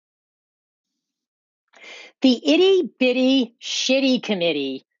The itty bitty shitty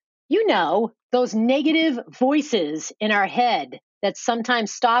committee. You know, those negative voices in our head that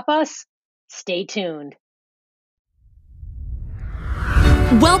sometimes stop us. Stay tuned.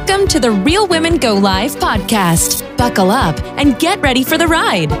 Welcome to the Real Women Go Live podcast. Buckle up and get ready for the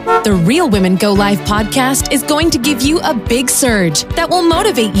ride. The Real Women Go Live podcast is going to give you a big surge that will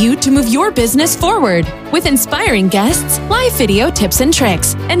motivate you to move your business forward with inspiring guests, live video tips and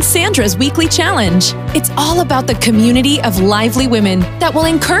tricks, and Sandra's weekly challenge. It's all about the community of lively women that will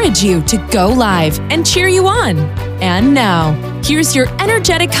encourage you to go live and cheer you on. And now, here's your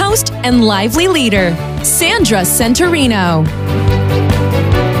energetic host and lively leader, Sandra Centurino.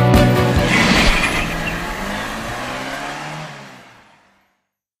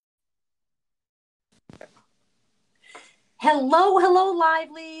 Hello,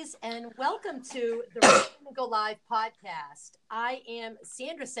 livelies, and welcome to the Real Women Go Live podcast. I am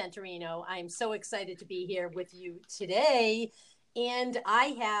Sandra Centurino. I'm so excited to be here with you today, and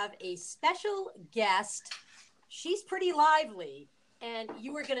I have a special guest. She's pretty lively, and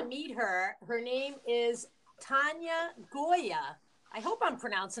you are going to meet her. Her name is Tanya Goya. I hope I'm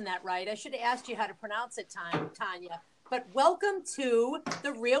pronouncing that right. I should have asked you how to pronounce it, Tanya. But welcome to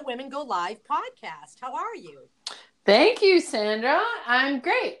the Real Women Go Live podcast. How are you? Thank you, Sandra. I'm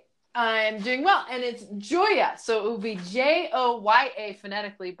great. I'm doing well. And it's Joya. So it would be Joya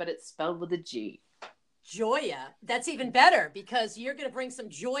phonetically, but it's spelled with a G. Joya. That's even better because you're going to bring some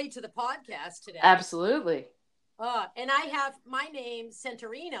joy to the podcast today. Absolutely. And I have my name,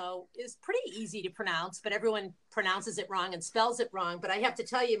 Centurino, is pretty easy to pronounce, but everyone pronounces it wrong and spells it wrong. But I have to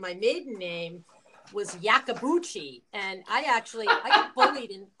tell you, my maiden name was Yakabuchi. And I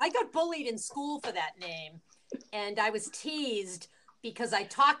got bullied in school for that name. And I was teased because I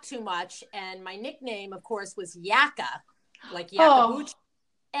talked too much. And my nickname, of course, was Yaka, like Yakabuchi.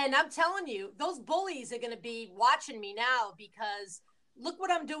 And I'm telling you, those bullies are going to be watching me now because look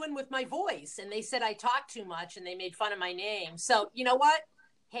what I'm doing with my voice. And they said I talk too much and they made fun of my name. So you know what?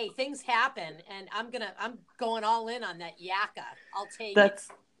 Hey, things happen. And I'm going all in on that Yaka. I'll take it.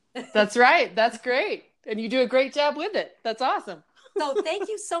 That's right. That's great. And you do a great job with it. That's awesome. So thank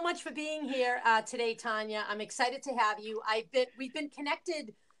you so much for being here today, Tanya. I'm excited to have you. We've been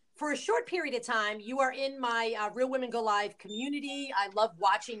connected for a short period of time. You are in my Real Women Go Live community. I love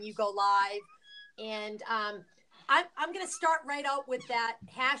watching you go live. And I'm going to start right out with that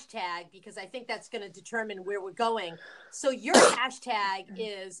hashtag because I think that's going to determine where we're going. So your hashtag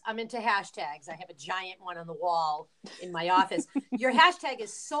is, I'm into hashtags. I have a giant one on the wall in my office. Your hashtag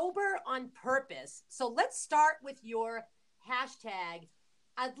is sober on purpose. So let's start with your hashtag.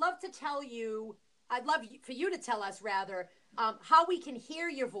 I'd love for you to tell us rather how we can hear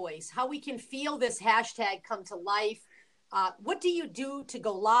your voice, how we can feel this hashtag come to life. What do you do to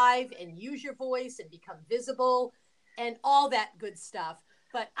go live and use your voice and become visible and all that good stuff?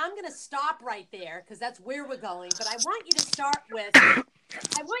 But I'm going to stop right there because that's where we're going. But I want you to start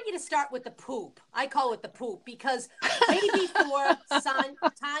with the poop. I call it the poop because way before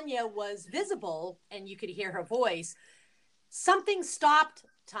Tanya was visible and you could hear her voice, something stopped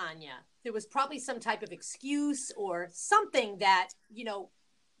Tanya. There was probably some type of excuse or something that,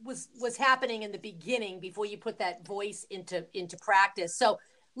 was happening in the beginning before you put that voice into practice. So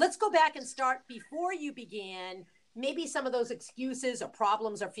let's go back and start before you began, maybe some of those excuses or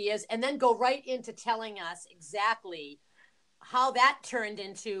problems or fears, and then go right into telling us exactly how that turned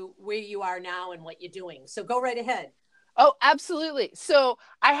into where you are now and what you're doing. So go right ahead. Oh, absolutely. So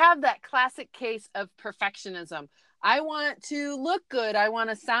I have that classic case of perfectionism. I want to look good. I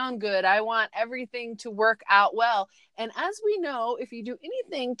want to sound good. I want everything to work out well. And as we know, if you do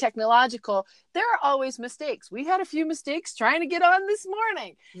anything technological, there are always mistakes. We had a few mistakes trying to get on this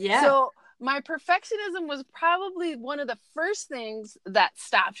morning. Yeah. So my perfectionism was probably one of the first things that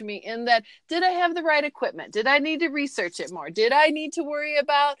stopped me in that, did I have the right equipment? Did I need to research it more? Did I need to worry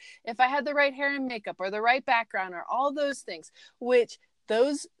about if I had the right hair and makeup or the right background or all those things, which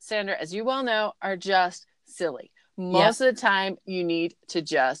those, Sandra, as you well know, are just silly. Most of the time, you need to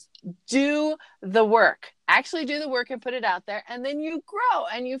just do the work, actually do the work and put it out there. And then you grow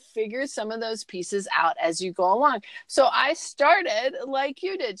and you figure some of those pieces out as you go along. So I started like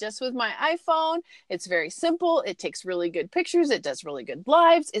you did, just with my iPhone. It's very simple. It takes really good pictures. It does really good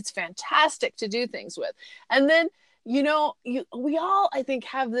lives. It's fantastic to do things with. And then, we all, I think,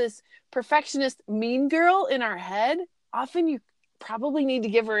 have this perfectionist mean girl in our head. Often you probably need to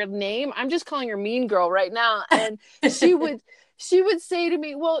give her a name. I'm just calling her Mean Girl right now. And she would say to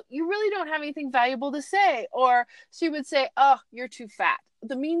me, well, you really don't have anything valuable to say. Or she would say, oh, you're too fat.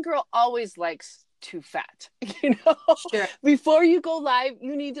 The mean girl always likes too fat. Sure. Before you go live,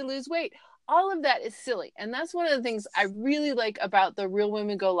 you need to lose weight. all of that is silly. And that's one of the things I really like about the Real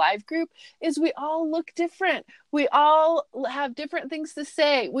Women Go Live group is we all look different. We all have different things to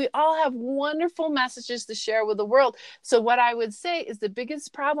say. We all have wonderful messages to share with the world. So what I would say is the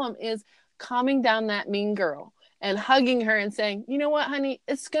biggest problem is calming down that mean girl and hugging her and saying, you know what, honey,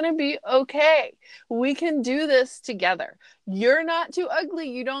 it's going to be okay. We can do this together. You're not too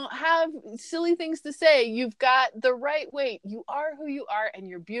ugly. You don't have silly things to say. You've got the right weight. You are who you are, and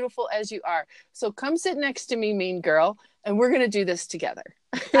you're beautiful as you are. So come sit next to me, mean girl, and we're going to do this together.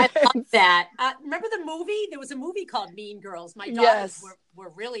 I love that. Remember the movie? There was a movie called Mean Girls. My daughters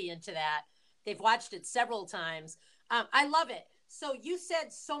were really into that. They've watched it several times. I love it. So you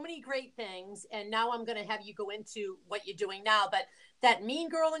said so many great things, and now I'm going to have you go into what you're doing now. But that mean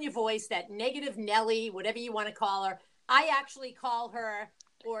girl in your voice, that negative Nelly, whatever you want to call her, I actually call her,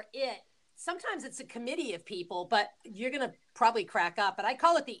 or it. Sometimes it's a committee of people, but you're going to probably crack up. But I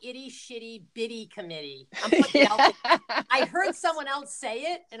call it the itty shitty bitty committee. I'm putting it out there. I heard someone else say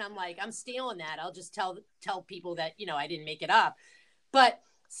it, and I'm like, I'm stealing that. I'll just tell people that, you know, I didn't make it up. But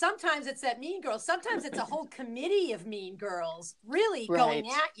sometimes it's that mean girl. Sometimes it's a whole committee of mean girls really going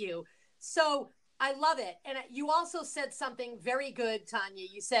at you. So I love it. And you also said something very good, Tanya.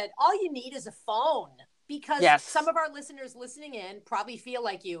 You said, all you need is a phone, because some of our listeners listening in probably feel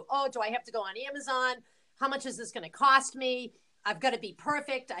like you. Oh, do I have to go on Amazon? How much is this going to cost me? I've got to be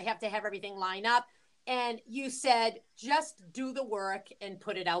perfect. I have to have everything line up. And you said, just do the work and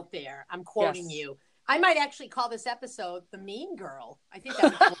put it out there. I'm quoting you. I might actually call this episode The Mean Girl. I think that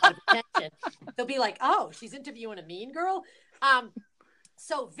would get a lot of attention. They'll be like, oh, she's interviewing a mean girl.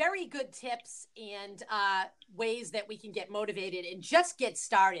 So very good tips and ways that we can get motivated and just get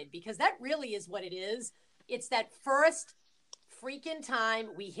started, because that really is what it is. It's that first freaking time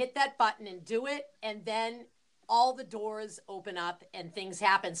we hit that button and do it, and then all the doors open up and things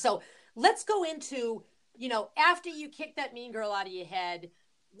happen. So let's go into, you know, after you kick that mean girl out of your head,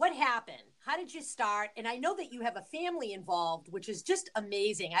 what happened? How did you start? And I know that you have a family involved, which is just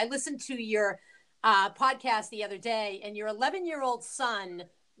amazing. I listened to your podcast the other day, and your 11-year-old son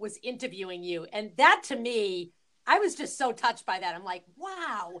was interviewing you. And that, to me, I was just so touched by that. I'm like,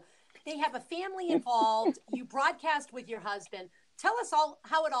 wow, they have a family involved. You broadcast with your husband. Tell us all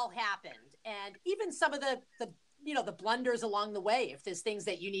how it all happened, and even some of the blunders along the way, if there's things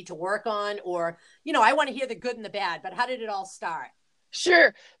that you need to work on, or, you know, I want to hear the good and the bad, but how did it all start?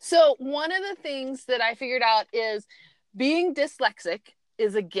 Sure. So one of the things that I figured out is being dyslexic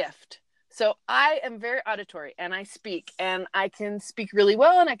is a gift. So I am very auditory, and I speak, and I can speak really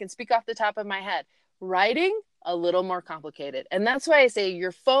well, and I can speak off the top of my head. Writing, a little more complicated. And that's why I say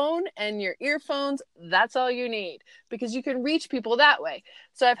your phone and your earphones, that's all you need, because you can reach people that way.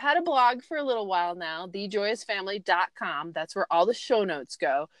 So I've had a blog for a little while now, thejoyousfamily.com. That's where all the show notes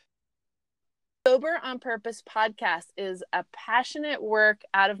go. Sober on Purpose podcast is a passionate work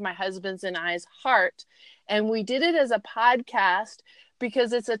out of my husband's and I's heart. And we did it as a podcast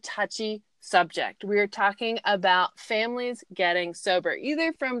because it's a touchy subject. We are talking about families getting sober,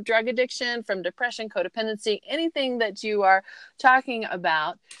 either from drug addiction, from depression, codependency, anything that you are talking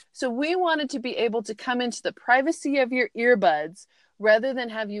about. So we wanted to be able to come into the privacy of your earbuds rather than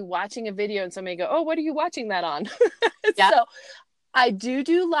have you watching a video and somebody go, oh, what are you watching that on? So I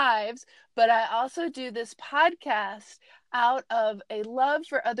do lives, but I also do this podcast out of a love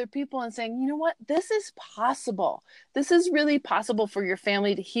for other people and saying, you know what, this is possible. This is really possible for your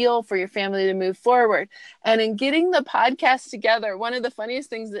family to heal, for your family to move forward. And in getting the podcast together, one of the funniest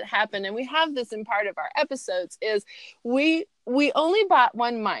things that happened, and we have this in part of our episodes, is we only bought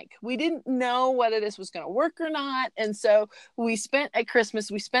one mic. We didn't know whether this was going to work or not. And so we spent at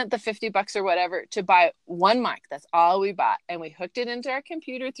Christmas, we spent the $50 or whatever to buy one mic. That's all we bought. And we hooked it into our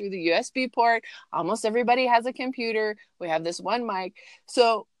computer through the USB port. Almost everybody has a computer. We have this one mic.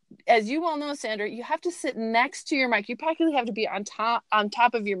 So as you well know, Sandra, you have to sit next to your mic. You practically have to be on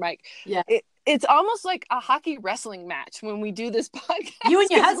top of your mic. Yeah. It's almost like a hockey wrestling match when we do this podcast. You and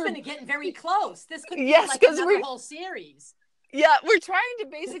your husband are getting very close. This could be like another whole series. Yeah, we're trying to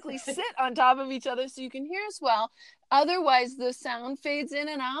basically sit on top of each other so you can hear us well. Otherwise, the sound fades in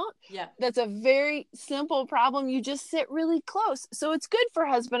and out. Yeah. That's a very simple problem. You just sit really close. So it's good for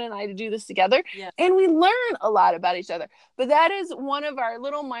husband and I to do this together. Yeah. And we learn a lot about each other. But that is one of our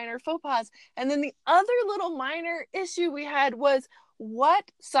little minor faux pas. And then the other little minor issue we had was, what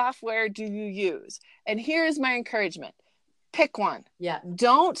software do you use? And here's my encouragement. Pick one. Yeah.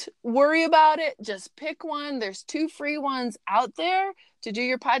 Don't worry about it. Just pick one. There's 2 free ones out there to do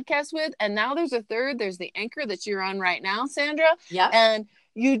your podcast with. And now there's a third. There's the Anchor that you're on right now, Sandra. Yeah. And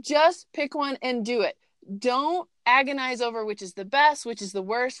you just pick one and do it. Don't agonize over which is the best, which is the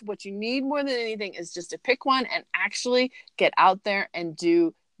worst. What you need more than anything is just to pick one and actually get out there and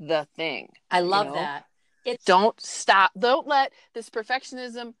do the thing. I love that. Don't stop. Don't let this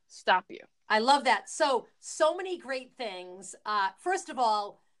perfectionism stop you. I love that. So many great things. First of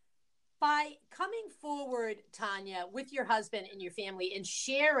all, by coming forward, Tanya, with your husband and your family and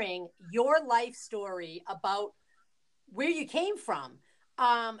sharing your life story about where you came from,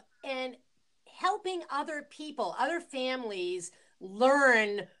 and helping other people, other families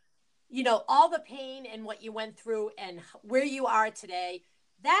learn, all the pain and what you went through and where you are today,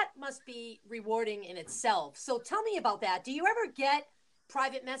 that must be rewarding in itself. So tell me about that. Do you ever get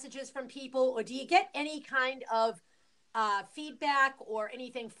private messages from people, or do you get any kind of feedback or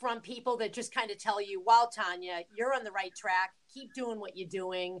anything from people that just kind of tell you, wow, Tanya, you're on the right track, keep doing what you're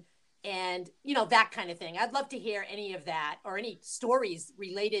doing, and that kind of thing? I'd love to hear any of that, or any stories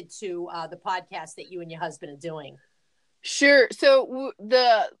related to the podcast that you and your husband are doing. Sure. So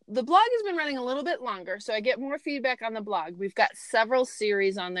the blog has been running a little bit longer, so I get more feedback on the blog. We've got several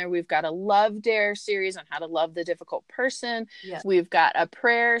series on there. We've got a Love Dare series on how to love the difficult person. Yeah. We've got a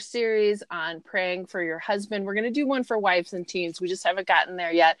prayer series on praying for your husband. We're going to do one for wives and teens. We just haven't gotten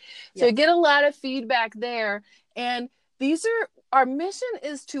there yet. So I get a lot of feedback there. And our mission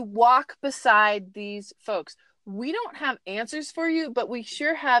is to walk beside these folks. We don't have answers for you, but we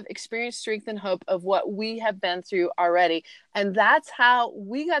sure have experience, strength, and hope of what we have been through already. And that's how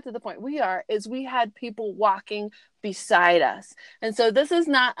we got to the point we had people walking beside us. And so this is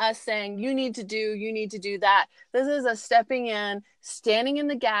not us saying, you need to do that. This is us stepping in, standing in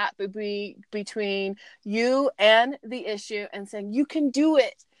the gap between you and the issue and saying, you can do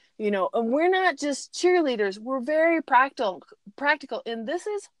it. And we're not just cheerleaders. We're very practical. And this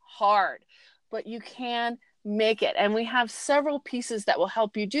is hard, but you can make it. And we have several pieces that will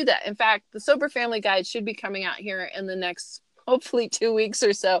help you do that. In fact, the Sober Family Guide should be coming out here in the next, hopefully 2 weeks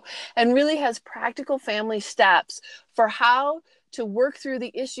or so, and really has practical family steps for how to work through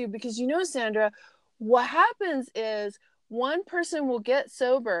the issue. Because Sandra, what happens is one person will get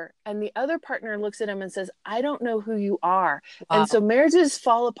sober and the other partner looks at him and says, I don't know who you are. Wow. And so marriages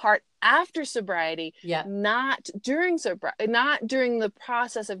fall apart after sobriety, not during the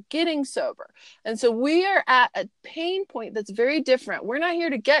process of getting sober. And so we are at a pain point that's very different. We're not here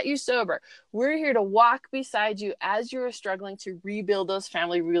to get you sober. We're here to walk beside you as you're struggling to rebuild those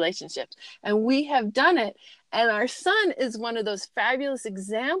family relationships. And we have done it. And our son is one of those fabulous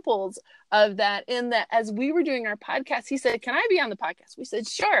examples of that, in that as we were doing our podcast, he said, can I be on the podcast? We said,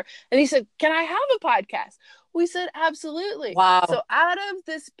 sure. And he said, can I have a podcast? We said, absolutely. Wow. So out of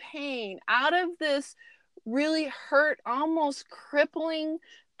this pain, out of this really hurt, almost crippling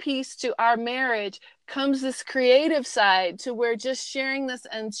piece to our marriage, comes this creative side to where just sharing this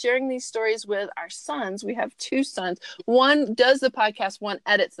and sharing these stories with our sons. We have 2 sons. One does the podcast, one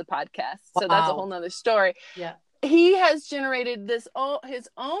edits the podcast. So that's a whole nother story. Yeah. He has generated his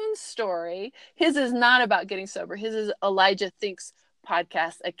own story. His is not about getting sober. His is Elijah Thinks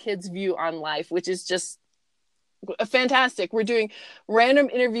podcast, A Kid's View on Life, which is just fantastic. We're doing random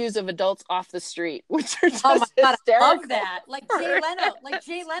interviews of adults off the street, which are just hysterical. I love that. Like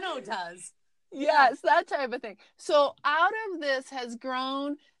Jay Leno does. Yes, that type of thing. So out of this has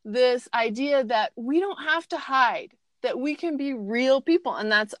grown this idea that we don't have to hide, that we can be real people.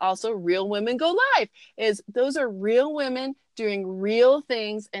 And that's also Real Women Go Live, those are real women doing real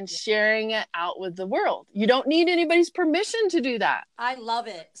things and sharing it out with the world. You don't need anybody's permission to do that. I love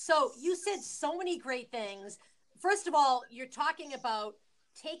it. So you said so many great things. First of all, you're talking about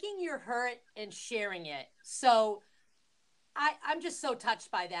taking your hurt and sharing it. So I'm just so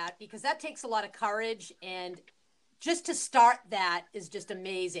touched by that, because that takes a lot of courage, and just to start that is just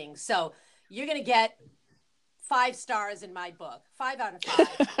amazing. So you're going to get 5 stars in my book, 5 out of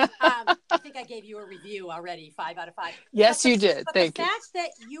 5. I think I gave you a review already, 5 out of 5. Yes, you did. Thank you. The fact that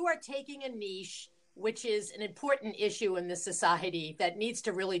you are taking a niche, which is an important issue in this society that needs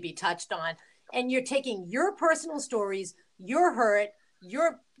to really be touched on, and you're taking your personal stories, your hurt,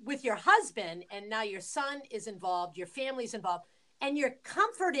 you're with your husband, and now your son is involved, your family's involved, and you're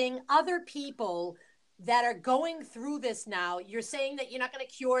comforting other people that are going through this now. You're saying that you're not going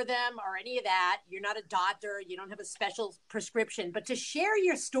to cure them or any of that. You're not a doctor. You don't have a special prescription, but to share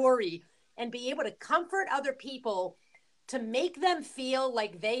your story and be able to comfort other people, to make them feel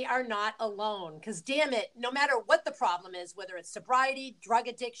like they are not alone. Because damn it, no matter what the problem is, whether it's sobriety, drug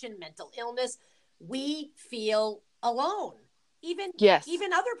addiction, mental illness, we feel alone. Even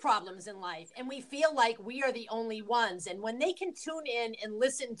other problems in life. And we feel like we are the only ones. And when they can tune in and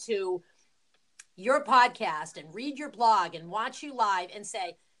listen to your podcast and read your blog and watch you live and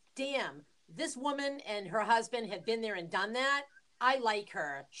say, damn, this woman and her husband have been there and done that. I like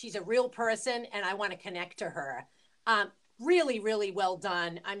her. She's a real person and I want to connect to her. Really, really well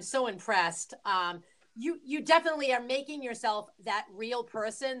done. I'm so impressed. You definitely are making yourself that real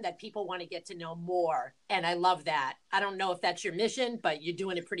person that people want to get to know more. And I love that. I don't know if that's your mission, but you're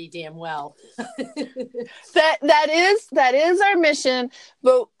doing it pretty damn well. That is our mission.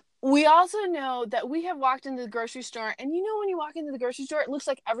 But we also know that we have walked into the grocery store, and when you walk into the grocery store, it looks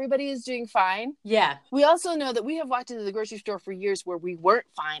like everybody is doing fine. Yeah. We also know that we have walked into the grocery store for years where we weren't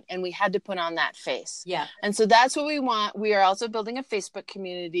fine and we had to put on that face. Yeah. And so that's what we want. We are also building a Facebook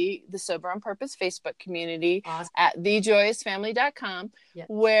community, the Sober on Purpose Facebook community, awesome, at thejoyousfamily.com, yeah,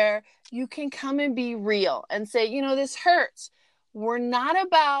 where you can come and be real and say, this hurts. We're not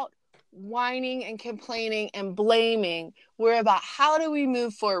about whining and complaining and blaming. We're about how do we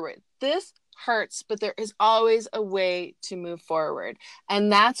move forward. This hurts, but there is always a way to move forward.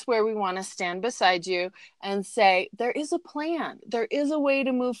 And that's where we want to stand beside you and say, there is a plan. There is a way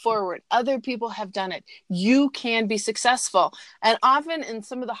to move forward. Other people have done it. You can be successful. And often in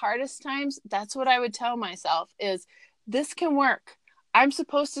some of the hardest times, that's what I would tell myself is, this can work. I'm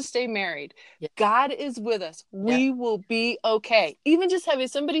supposed to stay married. Yeah. God is with us. We will be okay. Even just having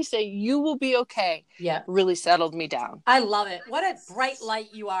somebody say, you will be okay, really settled me down. I love it. What a bright light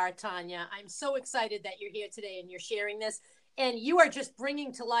you are, Tanya. I'm so excited that you're here today and you're sharing this. And you are just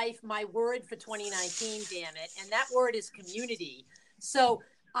bringing to life my word for 2019, damn it. And that word is community. So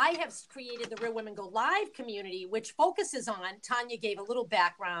I have created the Real Women Go Live community, which focuses on, Tanya gave a little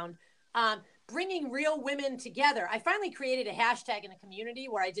background, bringing real women together. I finally created a hashtag in a community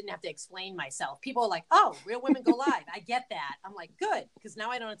where I didn't have to explain myself. People are like, oh, Real Women Go Live. I get that. I'm like, good, because now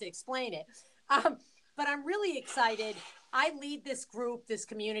I don't have to explain it. But I'm really excited. I lead this group, this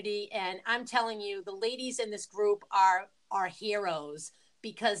community, and I'm telling you, the ladies in this group are heroes,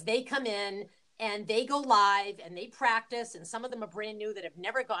 because they come in and they go live and they practice, and some of them are brand new that have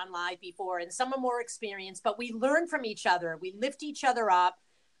never gone live before, and some are more experienced, but we learn from each other. We lift each other up.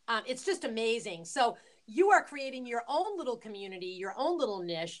 It's just amazing. So you are creating your own little community, your own little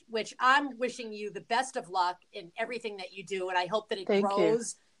niche, which I'm wishing you the best of luck in everything that you do. And I hope that it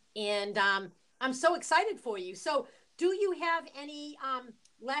grows. And I'm so excited for you. So do you have any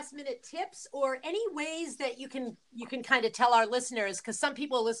last minute tips or any ways that you can kind of tell our listeners? Because some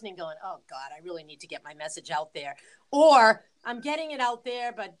people are listening going, oh God, I really need to get my message out there. Or I'm getting it out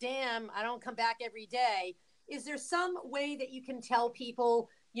there, but damn, I don't come back every day. Is there some way that you can tell people,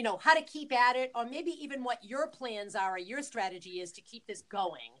 how to keep at it, or maybe even what your plans are or your strategy is to keep this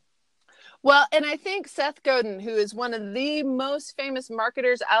going? Well, and I think Seth Godin, who is one of the most famous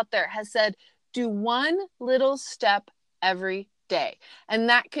marketers out there, has said, do one little step every day. And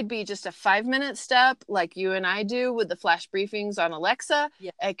that could be just a 5-minute step like you and I do with the flash briefings on Alexa.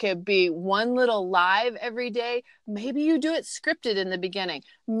 Yeah. It could be one little live every day. Maybe you do it scripted in the beginning.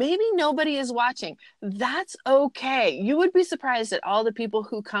 Maybe nobody is watching. That's okay. You would be surprised at all the people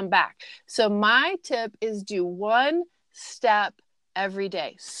who come back. So my tip is do one step every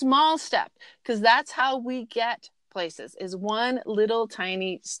day. Small step, because that's how we get places, is one little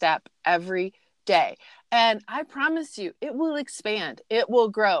tiny step every day. And I promise you, it will expand. It will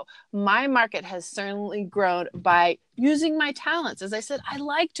grow. My market has certainly grown by using my talents. As I said, I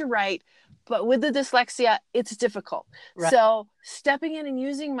like to write, but with the dyslexia, it's difficult. Right. So stepping in and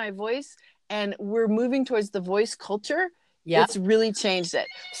using my voice, and we're moving towards the voice culture. Yep. It's really changed it.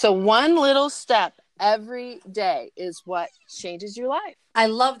 So one little step every day is what changes your life. I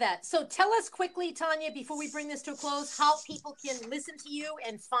love that. So tell us quickly, Tanya, before we bring this to a close, how people can listen to you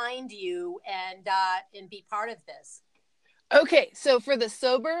and find you and be part of this. Okay, so for the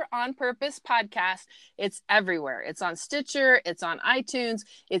Sober on Purpose podcast, it's everywhere. It's on Stitcher, it's on iTunes,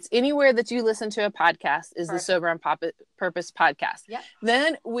 it's anywhere that you listen to a podcast is Perfect. The Sober on Purpose podcast. Yep.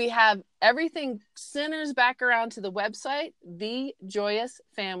 Then we have everything centers back around to the website, The Joyous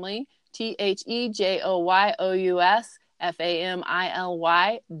Family,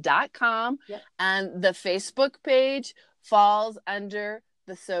 TheJoyousFamily.com. Yep. And the Facebook page falls under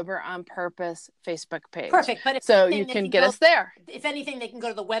the Sober on Purpose Facebook page. Perfect. But so you can get us there. If anything, they can go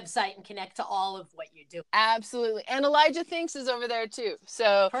to the website and connect to all of what you do. Absolutely. And Elijah Thinks is over there too.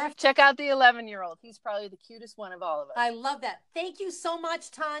 So Perfect. Check out the 11-year-old. He's probably the cutest one of all of us. I love that. Thank you so much,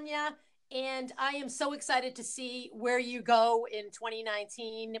 Tanya. And I am so excited to see where you go in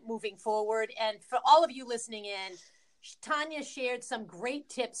 2019 moving forward. And for all of you listening in, Tanya shared some great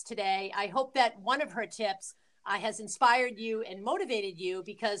tips today. I hope that one of her tips has inspired you and motivated you,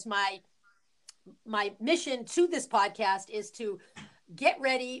 because my mission to this podcast is to get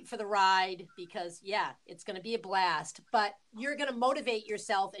ready for the ride because, yeah, it's going to be a blast. But you're going to motivate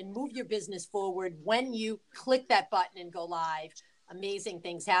yourself and move your business forward when you click that button and go live. Amazing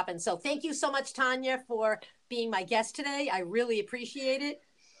things happen. So thank you so much, Tanya, for being my guest today. I really appreciate it.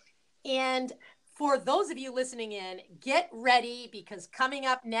 And for those of you listening in, get ready because coming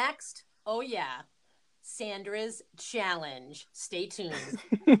up next, oh yeah, Sandra's challenge. Stay tuned.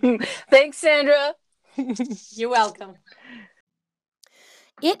 Thanks, Sandra. You're welcome.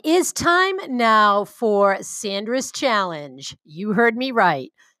 It is time now for Sandra's challenge. You heard me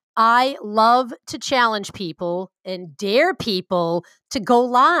right. I love to challenge people and dare people to go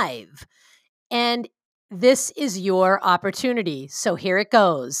live. And this is your opportunity. So here it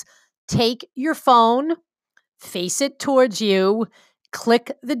goes. Take your phone, face it towards you,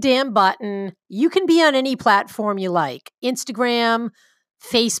 click the damn button. You can be on any platform you like, Instagram,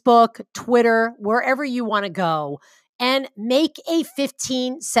 Facebook, Twitter, wherever you want to go, and make a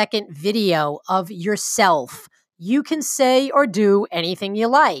 15-second video of yourself. You can say or do anything you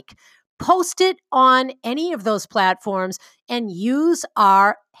like. Post it on any of those platforms and use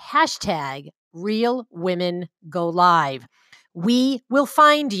our hashtag #RealWomenGoLive. We will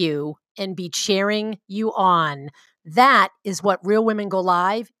find you and be cheering you on. That is what Real Women Go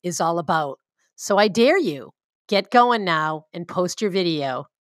Live is all about. So I dare you, get going now and post your video.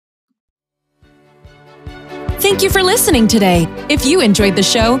 Thank you for listening today. If you enjoyed the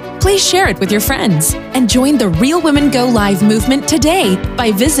show, please share it with your friends and join the Real Women Go Live movement today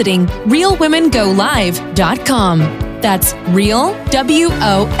by visiting realwomengolive.com. That's real,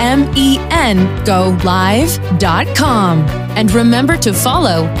 WOMEN, go live.com. And remember to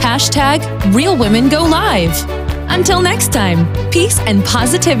follow hashtag Real Women Go Live. Until next time, peace and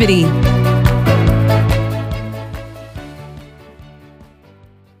positivity.